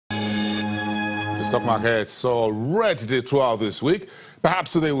The stock market saw red day throughout this week.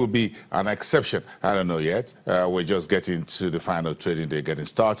 Perhaps today will be an exception. I don't know yet. We're just getting to the final trading day, getting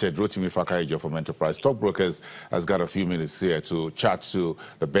started. Rotimi Fakayejo from Enterprise Stockbrokers has got a few minutes here to chat to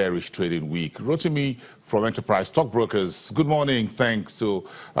the bearish trading week. Rotimi from Enterprise Stockbrokers, good morning. Thanks for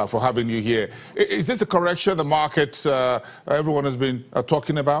having you here. Is this a correction the market everyone has been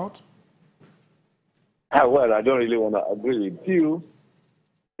talking about? Well, I don't really want to agree with you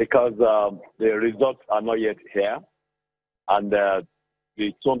because the results are not yet here. And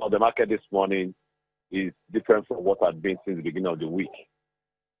the tone of the market this morning is different from what had been since the beginning of the week.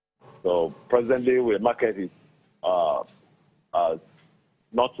 So presently, the market is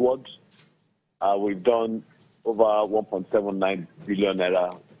northward. We've done over 1.79 billion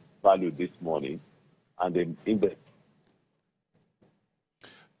naira value this morning, and the index.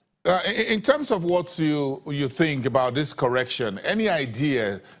 In terms of what you think about this correction, any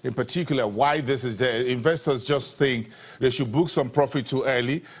idea in particular why this is there? Investors just think they should book some profit too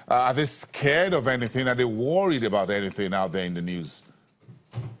early. Are they scared of anything? Are they worried about anything out there in the news?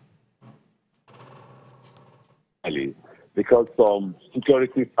 Because some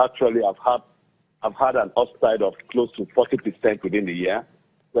securities actually have had an upside of close to 40% within the year.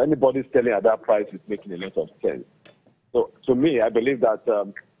 So anybody selling at that price is making a lot of sense. So to me, I believe that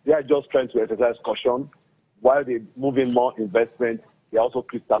they are just trying to exercise caution. While they're moving more investment, they're also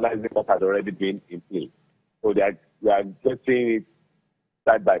crystallizing what has already been in place. So we are getting it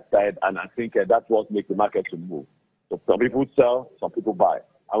side by side, and I think that's what makes the market to move. So some people sell, some people buy.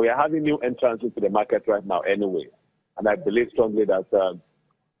 And we are having new entrants into the market right now anyway. And I believe strongly that the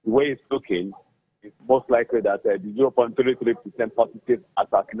way it's looking, it's most likely that the 0.33% positive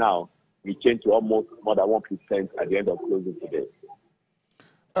attack now will change to almost more than 1% at the end of closing today.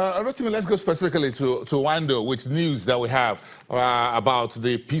 Rotimi, let's go specifically to Wando with news that we have about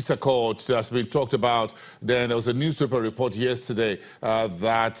the peace accord that's been talked about. Then there was a newspaper report yesterday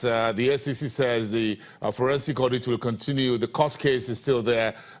that the SEC says the forensic audit will continue. The court case is still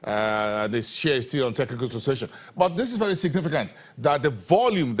there. The share is still on technical suspension. But this is very significant that the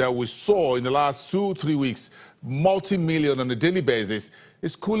volume that we saw in the last 2-3 weeks, multi-million on a daily basis,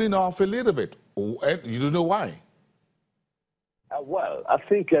 is cooling off a little bit. You don't know why? Well, I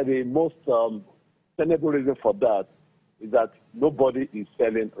think the most tenable reason for that is that nobody is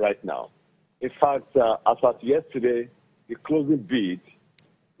selling right now. In fact, as of yesterday, the closing bid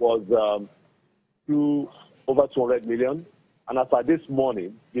was over 200 million. And as of this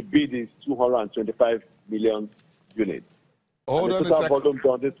morning, the bid is 225 million units. Hold on a second. Volume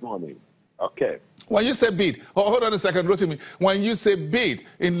done this morning. Okay. When you say bid, hold on a second, Rotimi. When you say bid,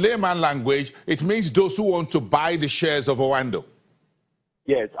 in layman language, it means those who want to buy the shares of Owando.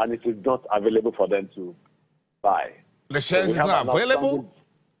 Yes, and it is not available for them to buy. The shares is not available?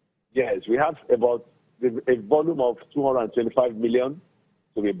 Yes, we have about a volume of 225 million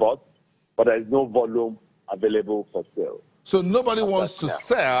to be bought, but there is no volume available for sale. So nobody wants to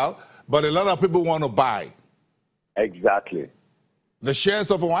sell, but a lot of people want to buy. Exactly. The shares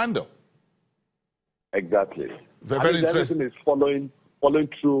of Owando. Exactly. Very interesting. Everything is following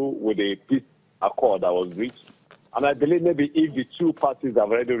through with the peace accord that was reached. And I believe maybe if the two parties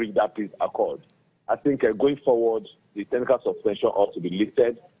have already reached that peace accord, I think going forward, the technical suspension ought to be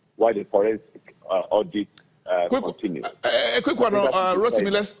lifted while the forensic audit continues. A quick one,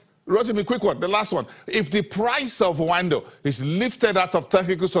 Rotimi, quick one, the last one. If the price of Wando is lifted out of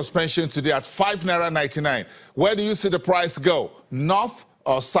technical suspension today at ₦5.99, where do you see the price go? North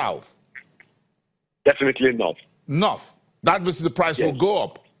or south? Definitely north. North. That means the price will go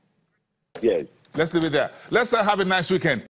up. Yes. Let's leave it there. Let's have a nice weekend.